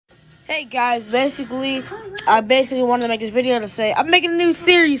Hey guys, I basically wanted to make this video to say I'm making a new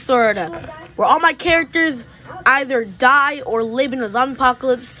series, sorta, where all my characters either die or live in a zombie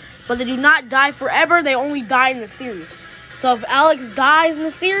apocalypse, but they do not die forever. They only die in the series. So if Alex dies in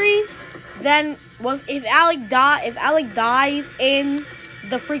the series, then if Alex dies in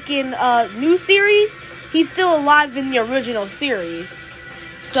the freaking new series, he's still alive in the original series.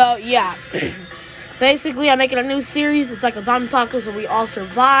 So yeah. Basically, I'm making a new series. It's like a zombie apocalypse where we all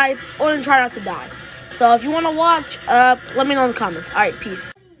survive or then try not to die. So if you want to watch, let me know in the comments. Alright,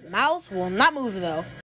 peace. Mouse will not move though.